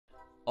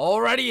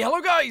Alrighty,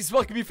 hello guys,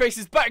 welcome you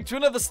faces back to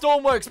another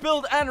Stormworks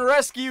build and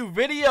rescue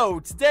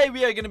video. Today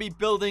we are going to be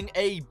building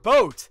a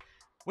boat.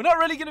 We're not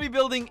really going to be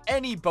building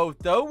any boat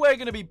though, we're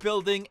going to be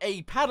building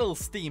a paddle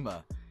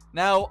steamer.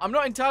 Now, I'm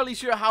not entirely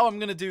sure how I'm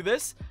going to do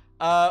this,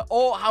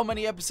 or how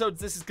many episodes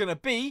this is going to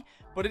be,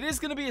 but it is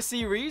going to be a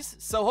series,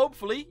 so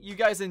hopefully you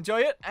guys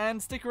enjoy it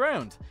and stick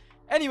around.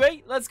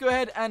 Anyway, let's go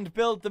ahead and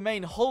build the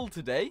main hull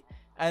today,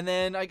 and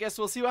then I guess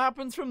we'll see what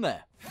happens from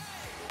there.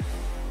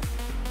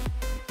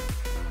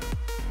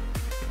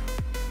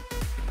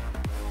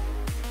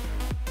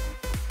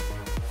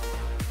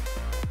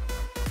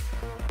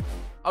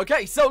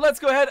 Okay, so let's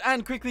go ahead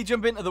and quickly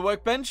jump into the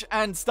workbench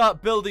and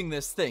start building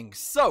this thing.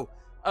 So,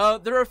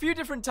 there are a few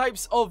different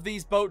types of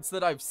these boats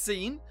that I've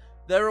seen.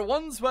 There are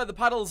ones where the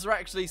paddles are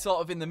actually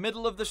sort of in the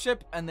middle of the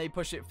ship and they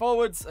push it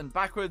forwards and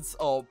backwards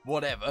or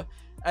whatever.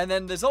 And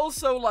then there's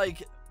also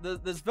like,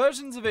 there's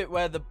versions of it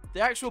where the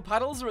actual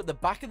paddles are at the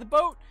back of the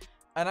boat.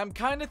 And I'm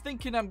kind of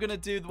thinking I'm going to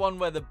do the one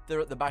where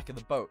they're at the back of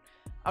the boat.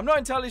 I'm not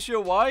entirely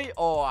sure why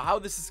or how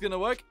this is going to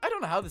work. I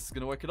don't know how this is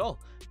going to work at all.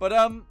 But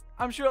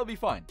I'm sure it'll be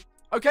fine.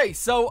 Okay,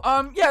 so,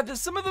 yeah,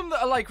 there's some of them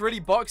that are, like,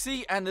 really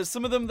boxy, and there's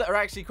some of them that are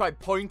actually quite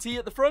pointy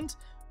at the front.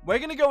 We're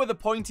gonna go with a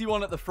pointy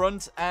one at the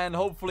front, and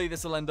hopefully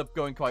this will end up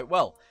going quite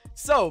well.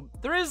 So,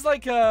 there is,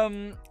 like,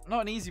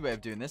 not an easy way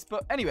of doing this,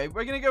 but anyway,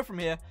 we're gonna go from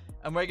here,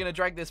 and we're gonna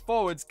drag this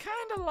forwards,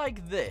 kind of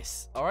like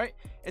this, alright?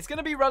 It's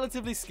gonna be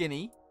relatively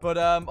skinny, but,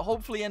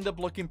 hopefully end up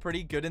looking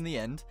pretty good in the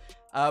end.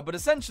 But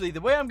essentially, the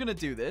way I'm gonna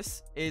do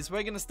this is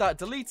we're gonna start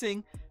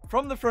deleting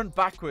from the front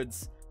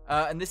backwards,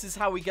 and this is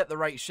how we get the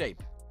right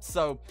shape.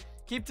 So,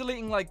 keep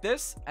deleting like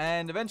this,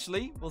 and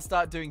eventually we'll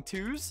start doing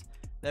twos.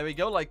 There we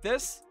go, like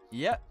this.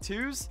 Yep,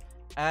 twos.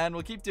 And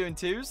we'll keep doing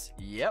twos.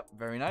 Yep,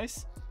 very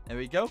nice. There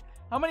we go.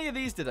 How many of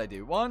these did I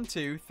do? 1,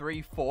 2,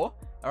 3, 4.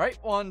 All right,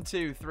 1,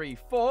 2, 3,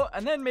 4.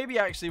 And then maybe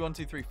actually 1,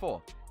 2, 3,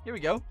 4. Here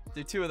we go.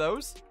 Do 2 of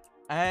those.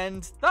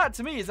 And that,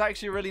 to me, is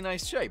actually a really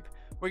nice shape.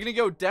 We're going to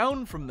go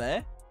down from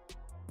there.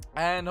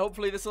 And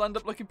hopefully this will end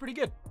up looking pretty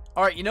good.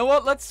 All right, you know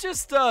what? Let's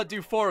just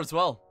do 4 as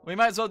well. We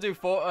might as well do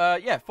 4.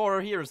 Yeah, 4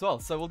 are here as well.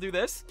 So we'll do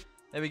this.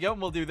 There we go,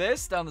 and we'll do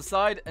this down the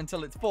side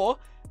until it's 4,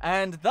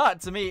 and that,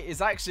 to me,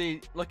 is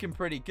actually looking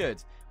pretty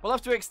good. We'll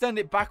have to extend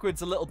it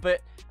backwards a little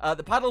bit.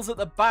 The paddles at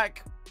the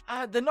back,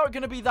 they're not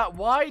going to be that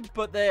wide,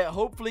 but they're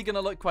hopefully going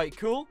to look quite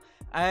cool,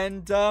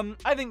 and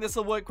I think this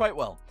will work quite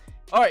well.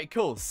 Alright,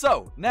 cool.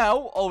 So, now,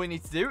 all we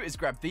need to do is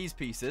grab these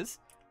pieces.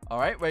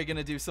 Alright, we're going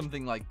to do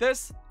something like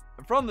this,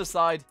 from the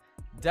side,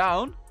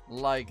 down,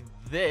 like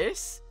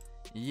this.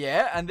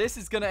 Yeah, and this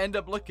is going to end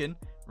up looking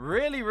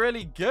really,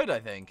 really good, I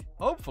think.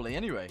 Hopefully,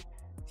 anyway.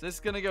 So this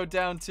is going to go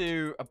down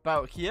to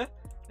about here.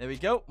 There we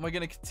go. We're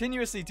going to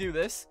continuously do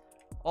this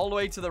all the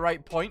way to the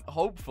right point,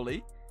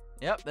 hopefully.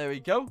 Yep, there we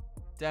go.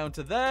 Down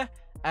to there.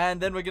 And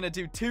then we're going to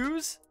do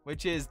twos,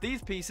 which is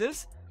these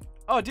pieces.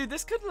 Oh, dude,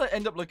 this could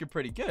end up looking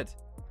pretty good.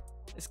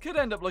 This could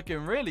end up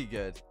looking really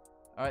good.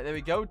 All right, there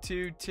we go.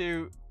 2,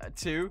 2,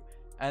 2,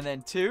 and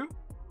then 2.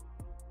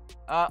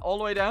 All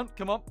the way down.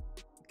 Come on.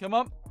 Come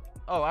on.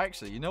 Oh,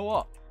 actually, you know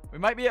what? We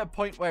might be at a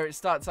point where it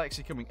starts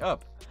actually coming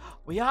up.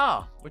 We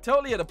are. We're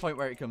totally at a point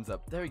where it comes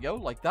up. There we go,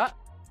 like that.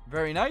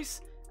 Very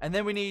nice. And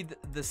then we need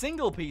the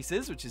single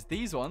pieces, which is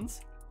these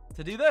ones,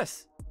 to do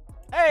this.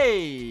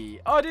 Hey!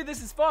 Oh, dude,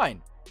 this is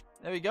fine.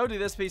 There we go. Do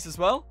this piece as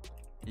well.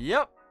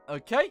 Yep.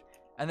 Okay.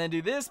 And then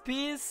do this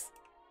piece.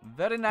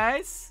 Very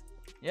nice.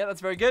 Yeah,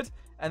 that's very good.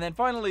 And then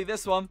finally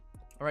this one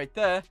right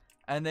there.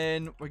 And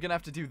then we're going to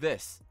have to do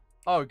this.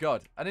 Oh,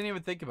 God. I didn't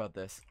even think about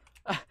this.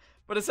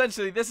 But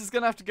essentially, this is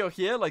going to have to go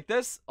here like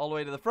this, all the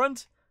way to the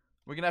front.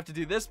 We're going to have to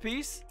do this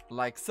piece,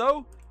 like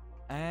so.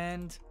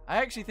 And I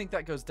actually think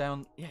that goes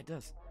down. Yeah, it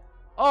does.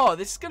 Oh,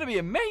 this is going to be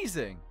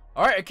amazing.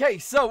 All right, okay,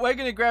 so we're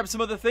going to grab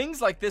some other things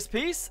like this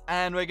piece.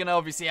 And we're going to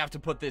obviously have to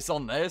put this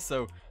on there.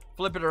 So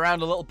flip it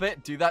around a little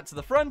bit, do that to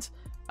the front.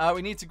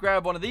 We need to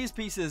grab one of these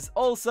pieces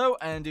also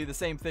and do the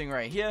same thing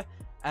right here.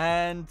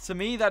 And to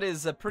me, that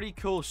is a pretty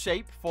cool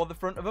shape for the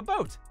front of a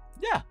boat.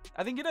 Yeah,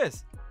 I think it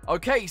is.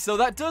 Okay, so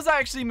that does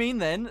actually mean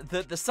then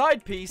that the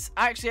side piece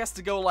actually has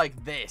to go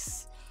like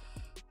this.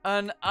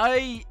 And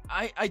I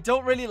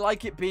don't really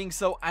like it being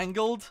so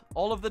angled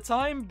all of the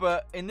time,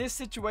 but in this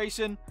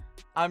situation,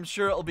 I'm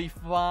sure it'll be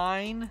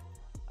fine.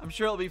 I'm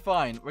sure it'll be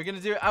fine. We're going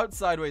to do it out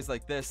sideways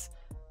like this,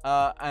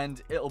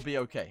 and it'll be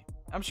okay.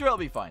 I'm sure it'll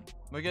be fine.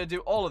 We're going to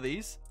do all of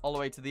these all the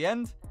way to the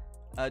end.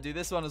 Do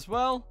this one as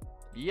well.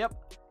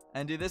 Yep.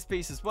 And do this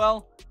piece as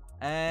well.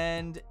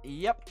 And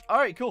yep. All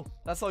right, cool.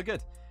 That's all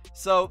good.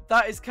 So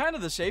that is kind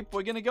of the shape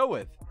we're going to go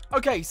with.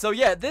 Okay, so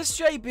yeah, this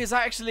shape is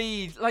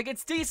actually, like,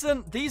 it's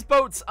decent. These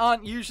boats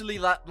aren't usually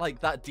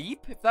that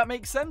deep, if that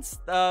makes sense.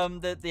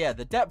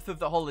 The depth of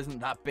the hull isn't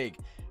that big.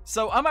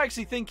 So I'm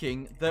actually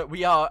thinking that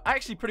we are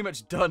actually pretty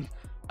much done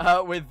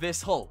with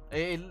this hull.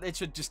 It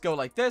should just go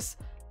like this,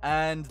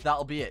 and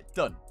that'll be it.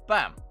 Done.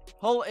 Bam.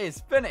 Hull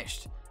is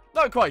finished.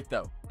 Not quite,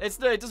 though. It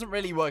doesn't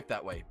really work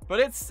that way,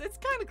 but it's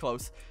kind of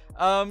close.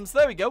 So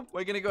there we go.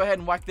 We're going to go ahead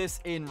and whack this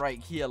in right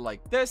here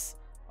like this.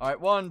 All right,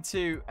 1,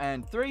 2,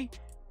 and 3.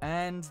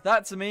 And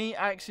that, to me,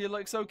 actually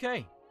looks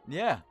okay.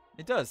 Yeah,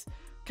 it does.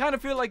 Kind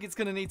of feel like it's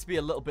going to need to be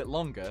a little bit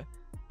longer,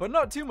 but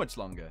not too much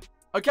longer.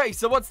 Okay,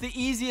 so what's the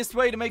easiest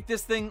way to make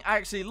this thing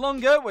actually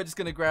longer? We're just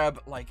going to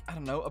grab, like, I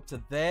don't know, up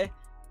to there.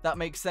 That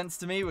makes sense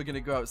to me. We're going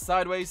to go out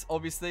sideways,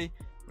 obviously.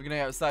 We're going to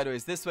go out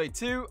sideways this way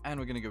too, and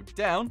we're going to go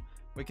down.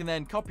 We can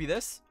then copy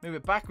this, move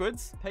it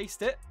backwards,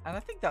 paste it, and I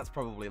think that's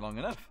probably long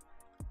enough.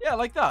 Yeah,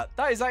 like that.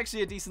 That is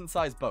actually a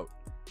decent-sized boat.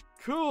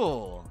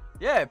 Cool.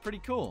 Yeah, pretty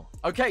cool.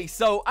 Okay,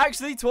 so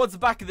actually towards the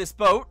back of this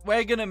boat,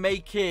 we're going to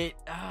make it...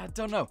 I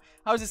don't know.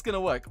 How is this going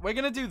to work? We're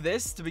going to do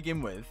this to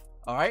begin with.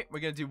 All right, we're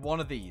going to do one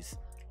of these.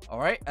 All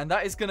right, and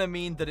that is going to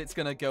mean that it's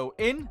going to go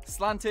in,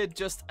 slanted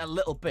just a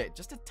little bit.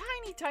 Just a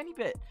tiny, tiny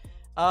bit.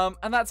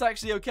 And that's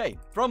actually okay.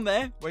 From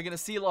there, we're going to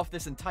seal off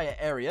this entire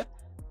area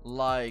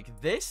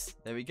like this.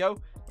 There we go.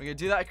 We're going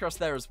to do that across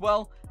there as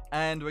well.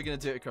 And we're going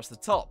to do it across the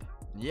top.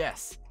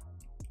 Yes.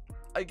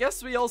 I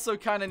guess we also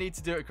kind of need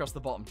to do it across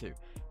the bottom too.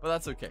 But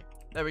that's okay.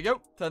 There we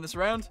go. Turn this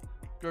around.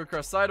 Go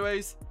across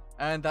sideways.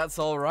 And that's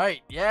all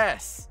right.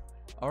 Yes.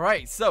 All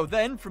right. So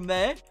then from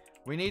there,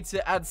 we need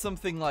to add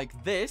something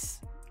like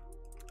this.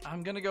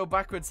 I'm going to go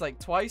backwards like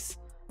twice.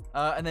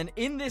 And then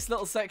in this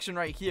little section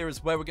right here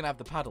is where we're going to have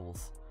the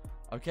paddles.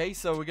 Okay.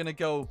 So we're going to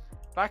go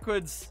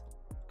backwards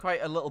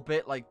quite a little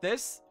bit like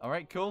this. All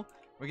right. Cool.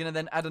 We're going to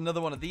then add another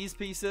one of these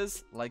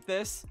pieces like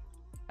this.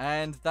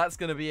 And that's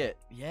going to be it.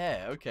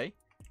 Yeah. Okay.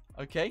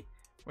 Okay.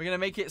 We're going to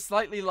make it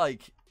slightly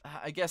like...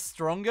 I guess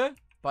stronger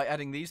by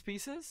adding these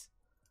pieces.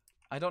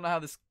 I don't know how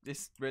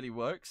this really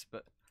works,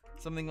 but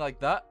something like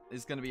that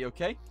is going to be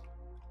okay.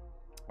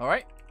 All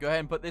right, go ahead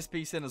and put this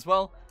piece in as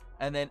well,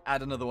 and then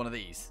add another one of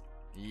these.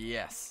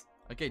 Yes.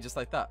 Okay, just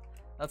like that.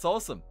 That's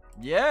awesome.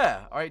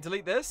 Yeah. All right,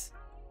 delete this.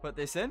 Put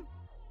this in.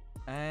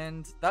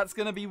 And that's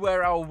going to be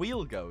where our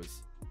wheel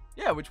goes.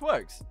 Yeah, which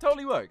works.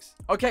 Totally works.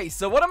 Okay,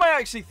 so what am I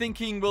actually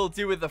thinking we'll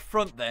do with the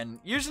front then?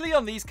 Usually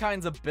on these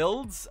kinds of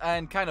builds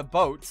and kind of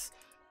boats,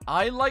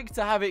 I like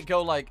to have it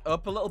go like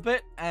up a little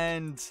bit,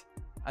 and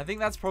I think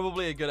that's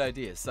probably a good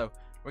idea. So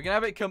we're going to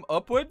have it come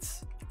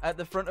upwards at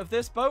the front of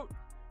this boat,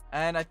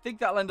 and I think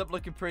that'll end up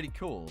looking pretty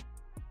cool.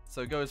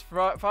 So go as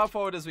far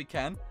forward as we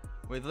can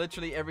with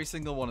literally every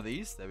single one of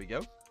these. There we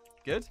go.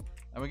 Good.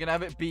 And we're going to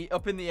have it be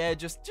up in the air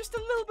just a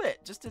little bit,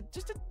 just a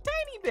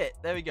tiny bit.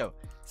 There we go.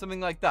 Something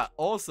like that.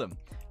 Awesome.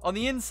 On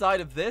the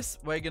inside of this,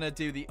 we're going to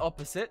do the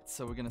opposite.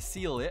 So we're going to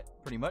seal it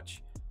pretty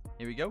much.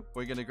 Here we go.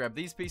 We're going to grab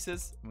these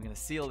pieces. And we're going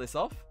to seal this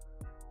off.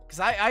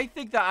 Because I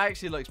think that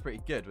actually looks pretty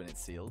good when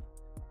it's sealed.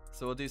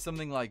 So we'll do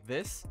something like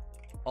this.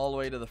 All the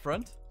way to the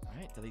front. All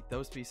right. Delete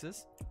those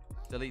pieces.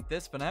 Delete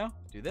this for now.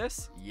 Do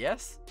this.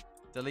 Yes.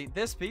 Delete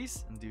this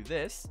piece. And do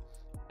this.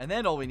 And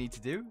then all we need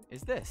to do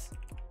is this.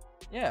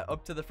 Yeah.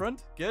 Up to the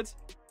front. Good.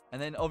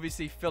 And then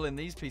obviously fill in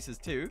these pieces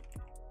too.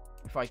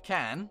 If I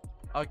can.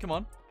 Oh, come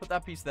on. Put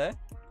that piece there.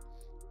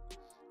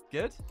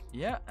 Good.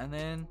 Yeah. And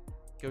then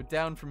go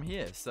down from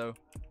here. So...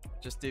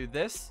 just do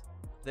this,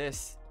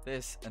 this,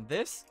 this, and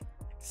this.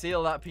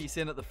 Seal that piece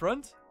in at the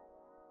front.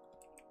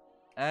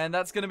 And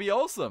that's going to be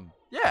awesome.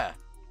 Yeah,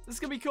 this is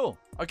going to be cool.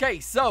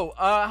 Okay, so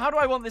how do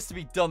I want this to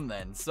be done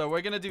then? So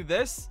we're going to do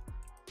this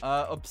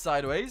up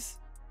sideways.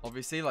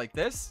 Obviously, like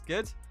this.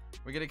 Good.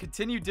 We're going to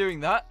continue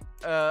doing that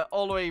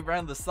all the way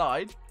around the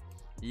side.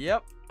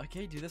 Yep.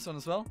 Okay, do this one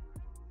as well.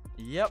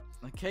 Yep.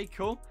 Okay,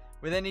 cool.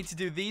 We then need to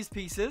do these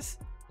pieces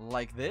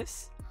like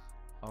this.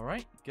 All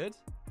right, good.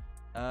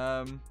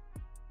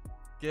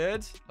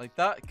 Good, like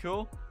that,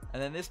 cool.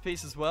 And then this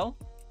piece as well,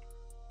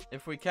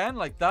 if we can,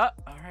 like that.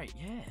 All right,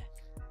 yeah.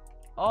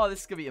 Oh, this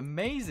is gonna be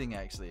amazing,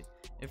 actually.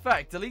 In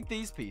fact, delete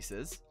these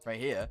pieces right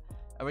here,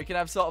 and we can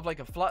have sort of like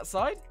a flat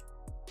side.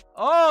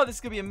 Oh, this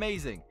is gonna be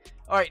amazing.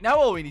 All right, now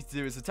all we need to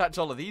do is attach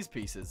all of these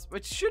pieces,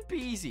 which should be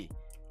easy.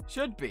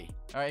 Should be.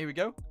 All right, here we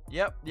go.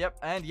 Yep, yep,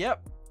 and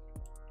yep.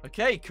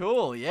 Okay,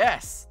 cool,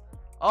 yes.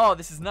 Oh,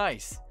 this is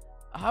nice.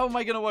 How am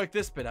I gonna work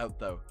this bit out,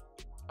 though?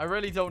 I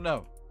really don't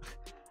know.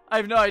 I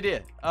have no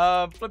idea.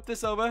 Flip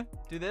this over.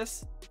 Do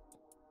this.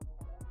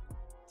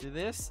 Do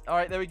this. All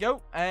right, there we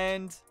go.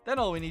 And then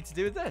all we need to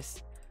do is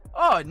this.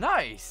 Oh,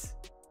 nice.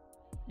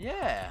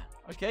 Yeah.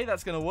 Okay,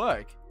 that's going to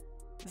work.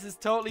 This is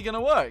totally going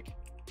to work.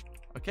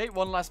 Okay,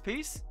 one last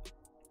piece.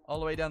 All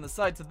the way down the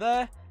side to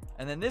there.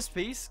 And then this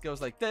piece goes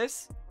like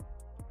this.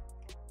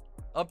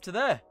 Up to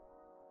there.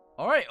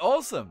 All right,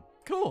 awesome.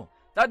 Cool.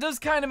 That does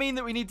kind of mean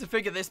that we need to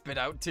figure this bit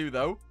out too,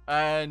 though.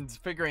 And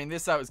figuring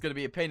this out is going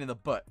to be a pain in the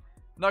butt.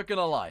 Not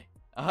gonna lie.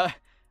 I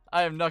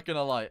am not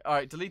gonna lie.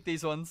 Alright, delete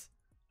these ones.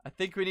 I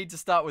think we need to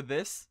start with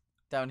this.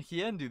 Down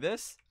here and do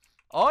this.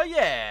 Oh,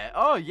 yeah.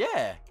 Oh,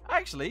 yeah.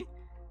 Actually,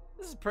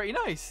 this is pretty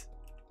nice.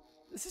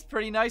 This is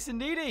pretty nice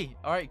indeedy.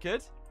 Alright,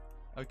 good.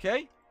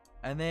 Okay.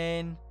 And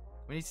then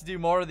we need to do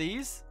more of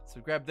these. So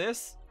grab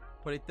this.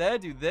 Put it there.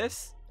 Do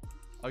this.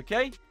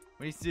 Okay.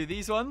 We need to do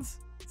these ones.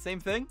 Same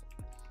thing.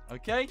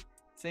 Okay.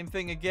 Same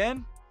thing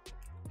again.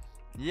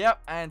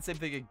 Yep. And same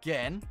thing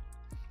again.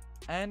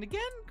 And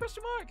again,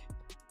 question mark.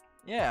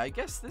 Yeah, I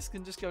guess this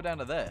can just go down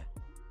to there.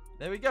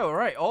 There we go. All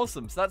right,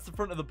 awesome. So that's the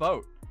front of the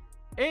boat.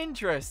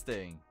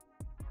 Interesting.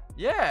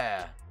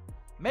 Yeah.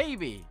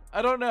 Maybe.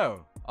 I don't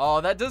know. Oh,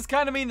 that does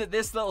kind of mean that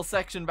this little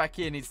section back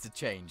here needs to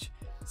change.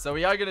 So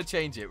we are going to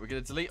change it. We're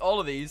going to delete all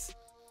of these.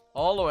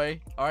 All the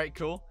way. Alright,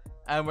 cool.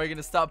 And we're going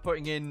to start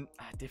putting in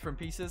different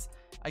pieces.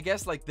 I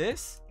guess like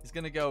this is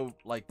going to go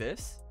like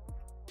this.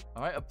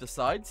 Alright, up the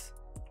sides.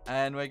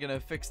 And we're going to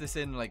fix this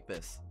in like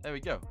this. There we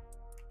go.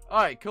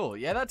 Alright, cool.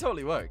 Yeah, that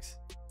totally works.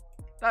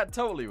 That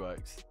totally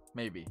works.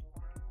 Maybe.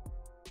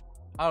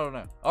 I don't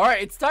know.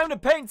 Alright, it's time to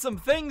paint some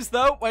things,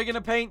 though. We're going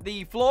to paint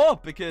the floor,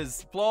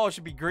 because floor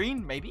should be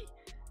green, maybe.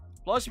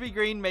 Floor should be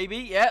green, maybe.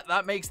 Yeah,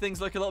 that makes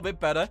things look a little bit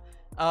better.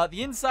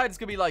 The inside is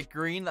going to be like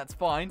green. That's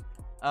fine.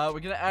 We're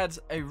going to add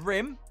a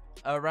rim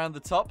around the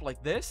top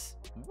like this.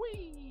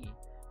 Whee!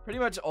 Pretty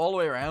much all the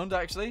way around,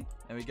 actually.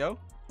 There we go.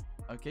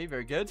 Okay,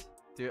 very good.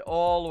 Do it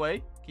all the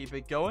way. Keep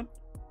it going.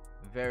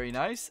 Very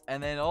nice.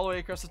 And then all the way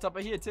across the top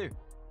of here, too.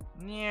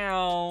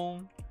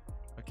 Meow.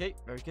 Okay,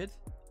 very good.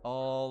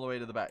 All the way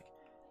to the back.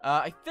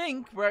 I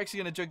think we're actually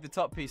going to jug the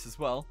top piece as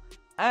well.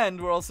 And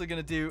we're also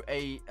going to do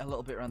a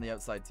little bit around the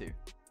outside, too.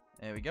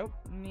 There we go.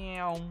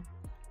 Meow.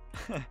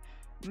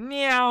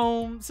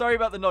 Meow. Sorry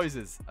about the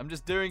noises. I'm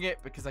just doing it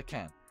because I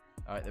can.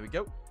 All right, there we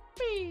go.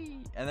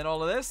 Whee! And then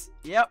all of this.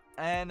 Yep.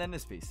 And then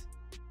this piece.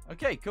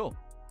 Okay, cool.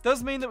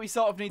 Does mean that we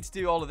sort of need to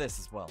do all of this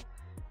as well.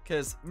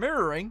 Because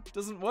mirroring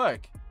doesn't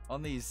work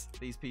on these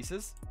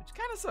pieces, which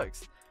kind of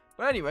sucks.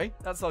 But anyway,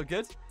 that's all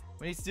good.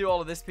 We need to do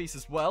all of this piece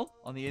as well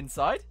on the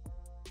inside.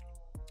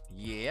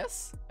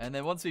 Yes. And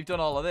then once we've done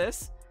all of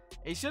this,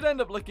 it should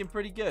end up looking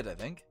pretty good, I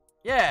think.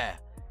 Yeah.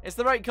 It's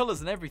the right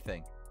colors and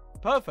everything.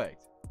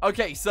 Perfect.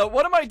 Okay, so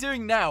what am I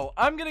doing now?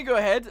 I'm going to go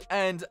ahead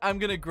and I'm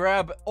going to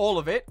grab all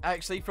of it,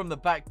 actually, from the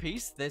back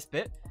piece, this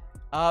bit.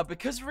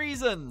 Because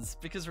reasons.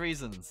 Because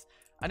reasons.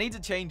 I need to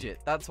change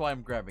it. That's why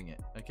I'm grabbing it.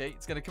 Okay,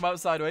 it's going to come out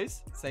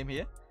sideways. Same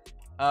here.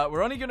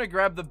 We're only going to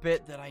grab the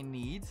bit that I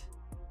need.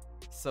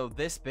 So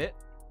this bit,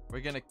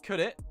 we're going to cut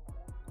it.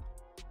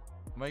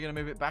 And we're going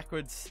to move it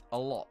backwards a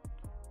lot.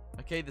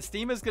 Okay, the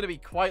steamer's going to be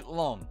quite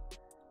long. It's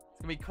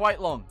going to be quite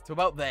long to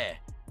about there.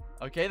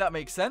 Okay, that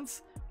makes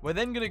sense. We're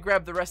then going to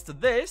grab the rest of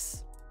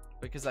this,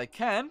 because I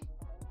can.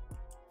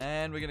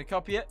 And we're going to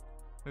copy it,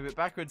 move it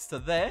backwards to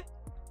there,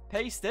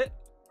 paste it,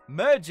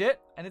 merge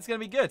it, and it's going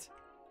to be good.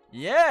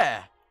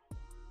 Yeah.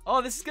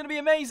 Oh, this is going to be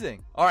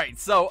amazing. All right,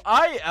 so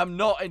I am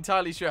not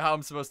entirely sure how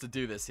I'm supposed to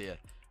do this here.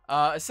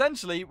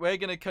 Essentially, we're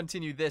going to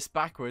continue this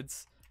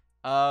backwards.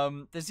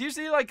 There's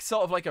usually like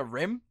sort of like a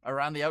rim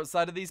around the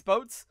outside of these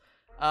boats.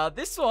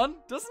 This one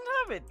doesn't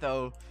have it,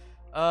 though.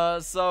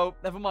 So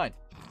never mind.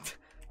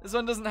 This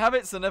one doesn't have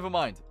it, so never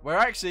mind. We're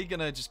actually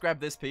going to just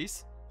grab this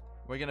piece.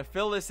 We're going to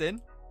fill this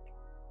in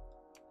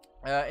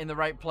the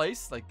right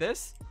place, like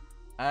this.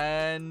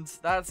 And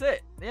that's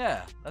it.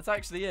 Yeah, that's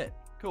actually it.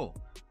 Cool.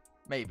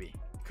 Maybe.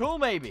 Cool,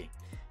 maybe.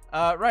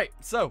 Right,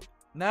 so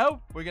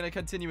now we're going to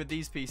continue with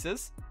these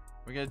pieces.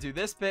 We're going to do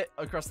this bit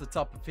across the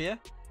top of here.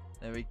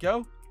 There we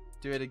go.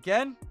 Do it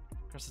again.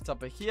 Across the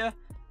top of here.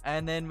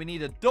 And then we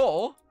need a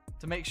door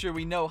to make sure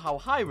we know how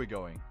high we're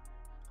going.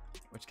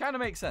 Which kind of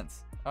makes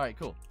sense. Alright,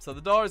 cool. So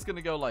the door is going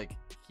to go like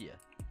here.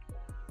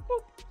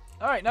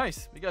 Alright,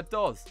 nice. We got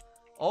doors.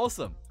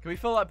 Awesome. Can we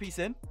fill that piece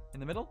in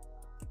the middle?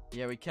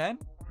 Yeah, we can.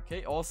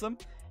 Okay, awesome.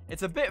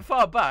 It's a bit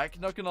far back,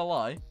 not going to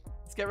lie.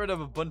 Let's get rid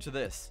of a bunch of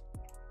this.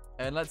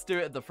 And let's do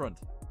it at the front.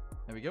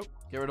 There we go.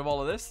 Get rid of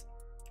all of this.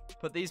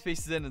 Put these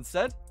pieces in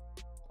instead.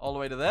 All the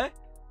way to there.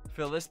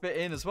 Fill this bit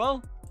in as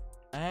well.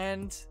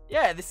 And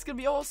yeah, this is going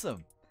to be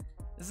awesome.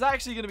 This is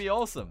actually going to be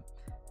awesome.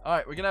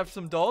 Alright, we're going to have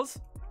some doors.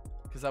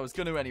 Because I was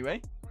going to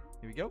anyway.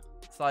 Here we go.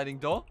 Sliding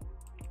door.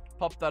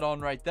 Pop that on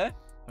right there.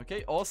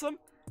 Okay, awesome.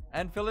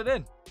 And fill it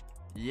in.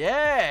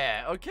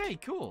 Yeah. Okay,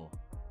 cool.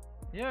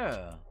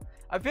 Yeah.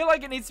 I feel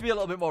like it needs to be a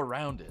little bit more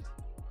rounded.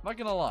 I'm not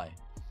going to lie.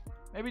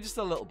 Maybe just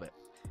a little bit.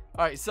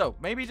 Alright, so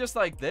maybe just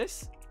like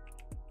this.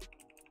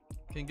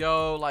 Can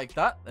go like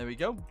that. There we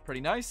go.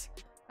 Pretty nice.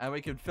 And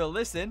we can fill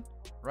this in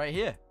right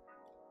here.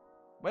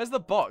 Where's the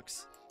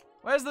box?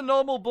 Where's the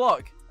normal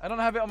block? I don't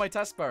have it on my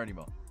taskbar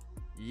anymore.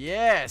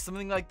 Yeah,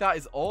 something like that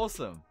is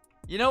awesome.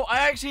 You know,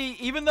 I actually,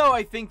 even though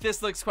I think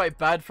this looks quite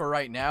bad for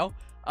right now,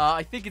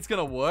 I think it's going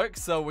to work,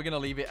 so we're going to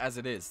leave it as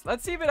it is.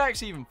 Let's see if it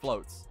actually even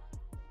floats.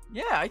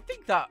 Yeah, I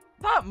think that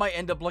might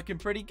end up looking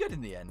pretty good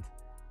in the end.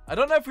 I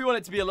don't know if we want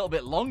it to be a little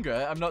bit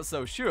longer, I'm not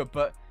so sure,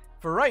 but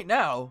for right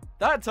now,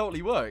 that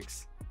totally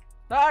works.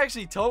 That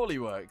actually totally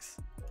works.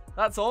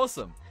 That's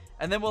awesome.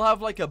 And then we'll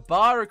have like a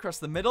bar across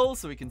the middle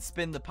so we can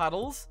spin the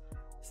paddles.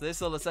 So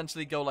this will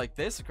essentially go like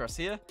this across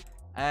here.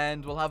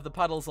 And we'll have the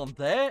paddles on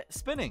there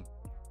spinning.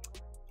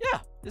 Yeah,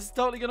 this is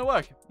totally going to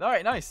work. All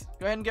right, nice.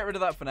 Go ahead and get rid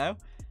of that for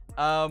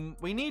now.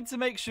 We need to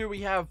make sure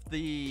we have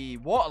the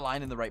water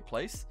line in the right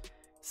place.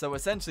 So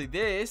essentially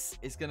this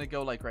is going to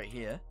go like right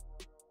here.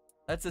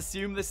 Let's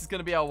assume this is going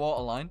to be our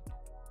water line.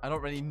 I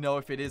don't really know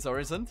if it is or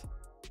isn't.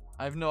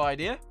 I have no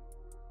idea.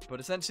 But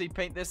essentially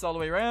paint this all the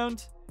way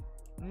around.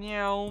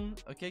 Meow.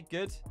 Okay,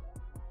 good.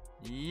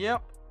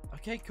 Yep.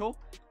 Okay, cool.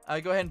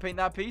 Go ahead and paint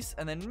that piece.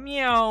 And then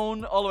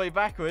meow all the way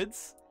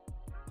backwards.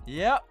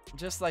 Yep.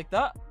 Just like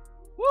that.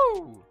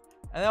 Woo.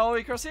 And then all the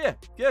way across here.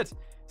 Good.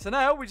 So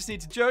now we just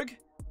need to jug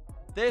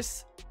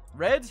this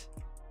red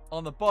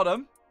on the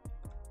bottom.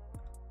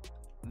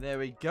 There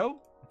we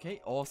go.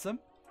 Okay, awesome.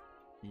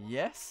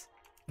 Yes.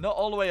 Not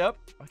all the way up.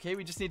 Okay,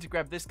 we just need to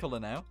grab this color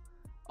now.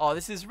 Oh,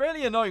 this is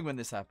really annoying when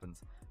this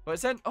happens. But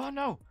it's then... Oh,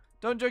 no.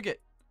 Don't jug it.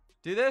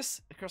 Do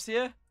this across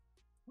here.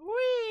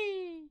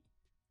 Whee!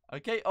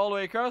 Okay, all the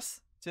way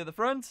across to the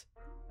front.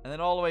 And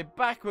then all the way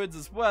backwards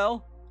as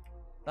well.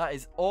 That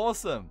is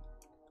awesome.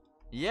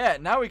 Yeah,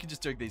 now we can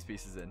just jug these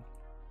pieces in.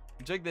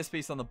 Jug this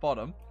piece on the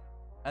bottom.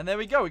 And there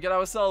we go. We get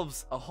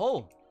ourselves a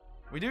hull.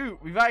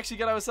 We've actually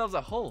got ourselves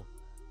a hull.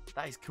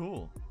 That is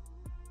cool.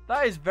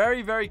 That is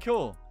very, very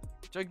cool.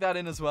 Jug that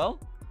in as well.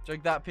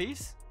 Jug that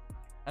piece.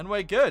 And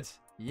we're good.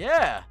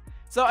 Yeah.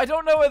 So I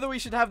don't know whether we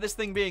should have this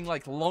thing being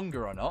like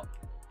longer or not.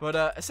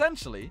 But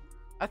essentially,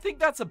 I think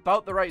that's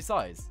about the right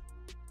size.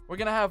 We're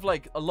going to have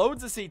like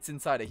loads of seats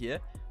inside of here.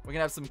 We're going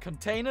to have some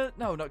container.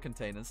 No, not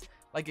containers.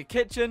 Like a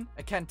kitchen,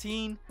 a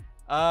canteen,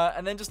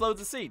 and then just loads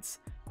of seats.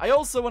 I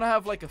also want to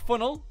have like a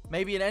funnel.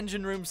 Maybe an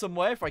engine room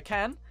somewhere if I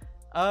can.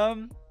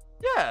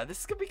 Yeah, this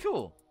is going to be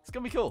cool. It's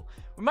going to be cool.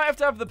 We might have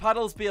to have the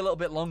paddles be a little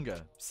bit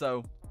longer.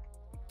 So,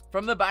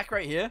 from the back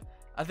right here,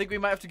 I think we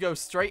might have to go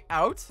straight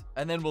out,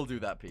 and then we'll do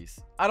that piece.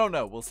 I don't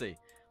know. We'll see.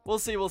 We'll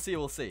see, we'll see,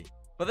 we'll see.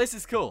 But this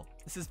is cool.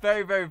 This is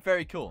very, very,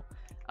 very cool.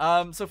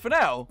 So for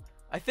now,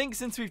 I think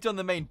since we've done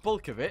the main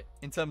bulk of it,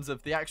 in terms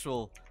of the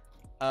actual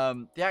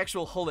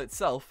hull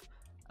itself,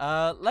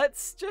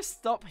 let's just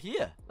stop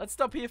here. Let's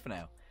stop here for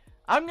now.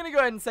 I'm going to go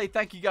ahead and say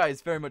thank you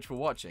guys very much for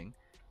watching.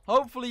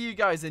 Hopefully you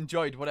guys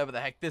enjoyed whatever the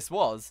heck this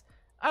was.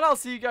 And I'll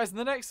see you guys in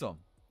the next one.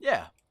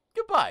 Yeah,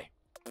 goodbye.